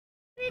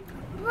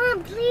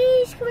Mom,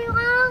 please, can we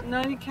walk?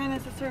 No, you can't.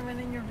 It's a sermon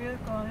in your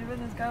vehicle. Even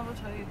this guy will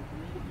tell you.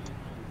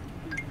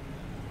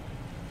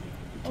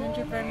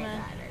 Gingerbread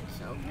man. It's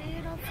so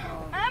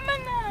beautiful.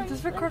 Is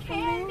this record for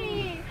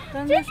me?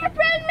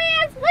 Gingerbread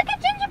man! Look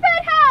at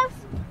Gingerbread House!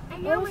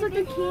 Oh, it's like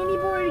a candy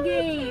board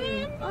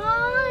game.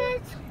 Oh,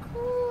 that's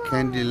cool.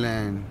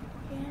 Candyland.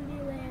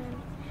 Candyland.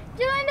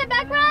 Do in the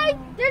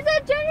background, there's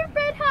a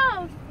gingerbread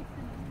house.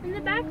 In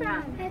the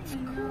background. That's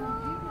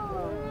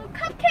cool.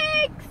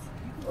 Cupcakes!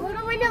 What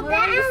do we know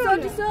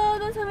down? So,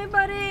 don't tell me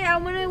about it. I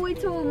want to wait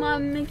till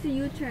Mom makes a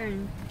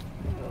U-turn.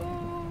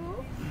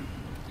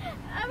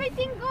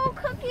 Everything gold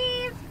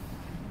cookies.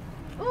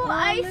 Ooh,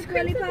 ice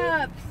cream.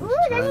 Lollipops. Ooh,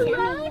 that's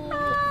lollipops.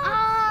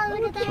 Oh,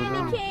 look at the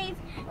candy canes.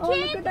 Oh,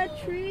 look at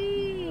that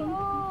tree.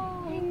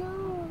 Oh, I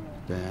know.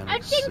 Damn, I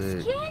think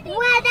sick. candy.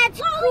 Wow,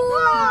 that's cool.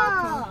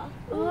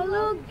 Oh,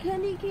 look,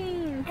 candy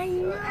canes. I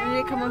know. And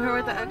you come over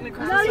with the ugly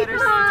Christmas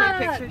sweaters to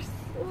take pictures.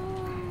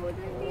 Oh,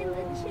 that'd be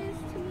delicious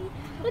to me.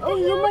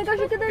 Oh my gosh,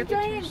 look at that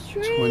giant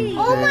tree. 20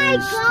 Oh my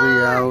days, gosh. 3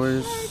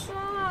 hours. Oh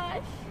my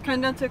gosh.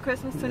 Count down to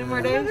Christmas, 20 more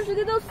Oh my days. gosh, look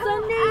at those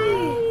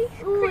sundaes.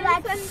 Ooh,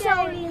 that's so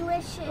Sundae.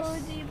 delicious. Oh,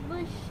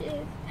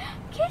 delicious.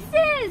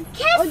 Kisses!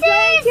 Oh,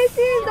 giant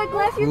kisses, like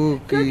last year.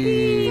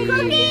 Cookies.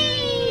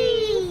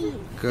 Cookies!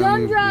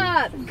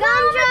 Gumdrops.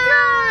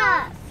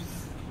 Gumdrops!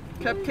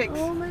 Cupcakes.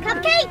 Oh my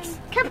Cupcakes!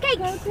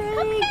 Cupcakes!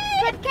 Cupcakes.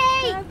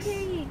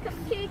 Cupcakes!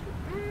 Cupcakes.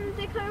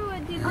 They cover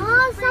what did.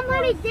 Oh,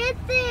 somebody did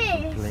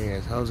this!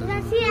 Players, houses.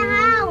 I see a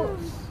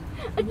house.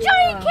 A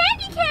giant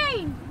candy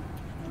cane!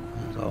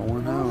 It's all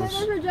one Oh my house.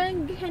 gosh, a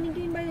giant candy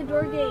cane by the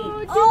door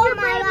gate. Oh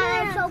my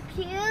god, it's so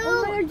cute!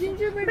 Oh my god,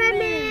 gingerbread Gingerbread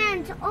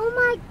man. man! Oh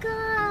my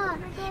god!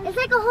 It's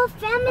like a whole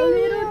family. A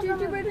little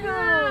gingerbread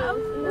house.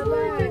 In the Ooh,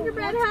 back.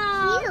 gingerbread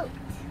house. Cute.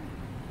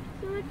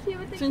 So cute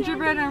with the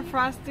Gingerbread candy. and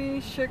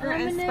frosty, sugar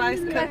and M&Ms spice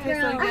in the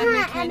cupcakes and background.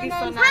 yummy candy. So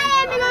M&Ms. nice. Hi,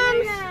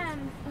 M&Ms.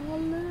 Oh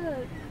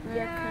look.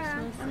 Merry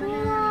Christmas.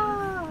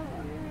 Wow.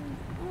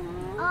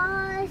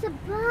 Oh, there's a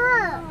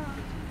bug.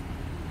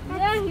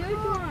 Yeah, here's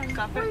one.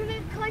 Stop I'm it.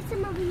 gonna collect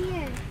some over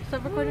here.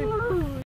 Stop recording.